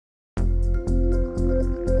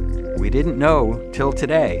We didn't know till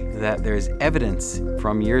today that there's evidence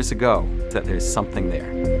from years ago that there's something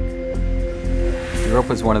there.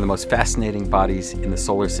 Europa is one of the most fascinating bodies in the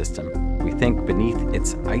solar system. We think beneath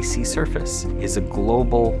its icy surface is a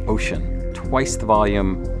global ocean, twice the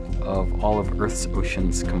volume of all of Earth's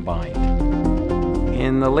oceans combined.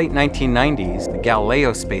 In the late 1990s, the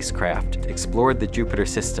Galileo spacecraft explored the Jupiter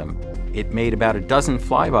system. It made about a dozen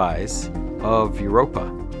flybys of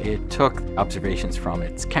Europa. It took observations from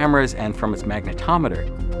its cameras and from its magnetometer.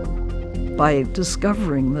 By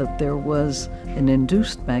discovering that there was an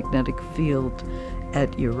induced magnetic field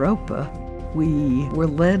at Europa, we were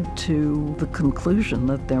led to the conclusion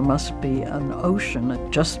that there must be an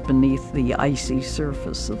ocean just beneath the icy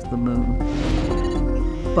surface of the moon.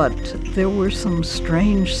 But there were some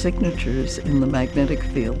strange signatures in the magnetic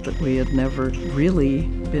field that we had never really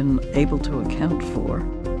been able to account for.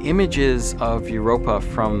 Images of Europa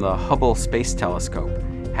from the Hubble Space Telescope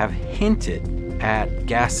have hinted at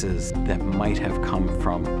gases that might have come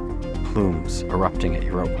from plumes erupting at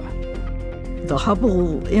Europa. The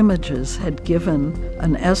Hubble images had given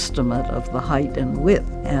an estimate of the height and width,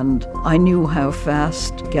 and I knew how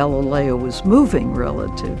fast Galileo was moving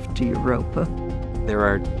relative to Europa. There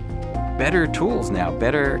are better tools now,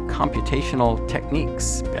 better computational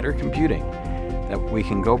techniques, better computing, that we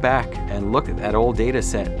can go back and look at that old data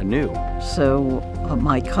set anew. So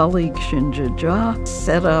my colleague Shinja Jia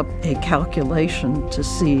set up a calculation to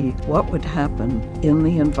see what would happen in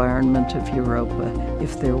the environment of Europa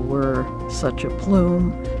if there were such a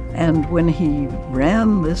plume. And when he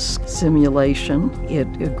ran this simulation, it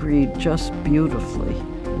agreed just beautifully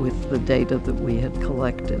with the data that we had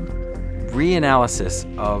collected. Reanalysis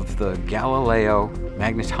of the Galileo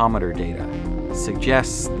magnetometer data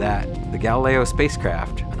suggests that the Galileo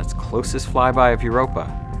spacecraft, on its closest flyby of Europa,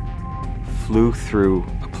 flew through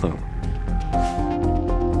a plume.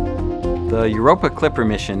 The Europa Clipper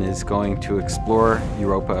mission is going to explore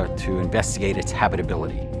Europa to investigate its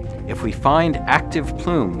habitability. If we find active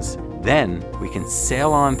plumes, then we can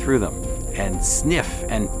sail on through them and sniff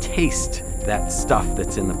and taste that stuff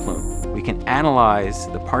that's in the plume. We can analyze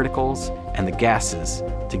the particles and the gases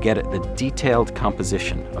to get at the detailed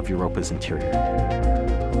composition of Europa's interior.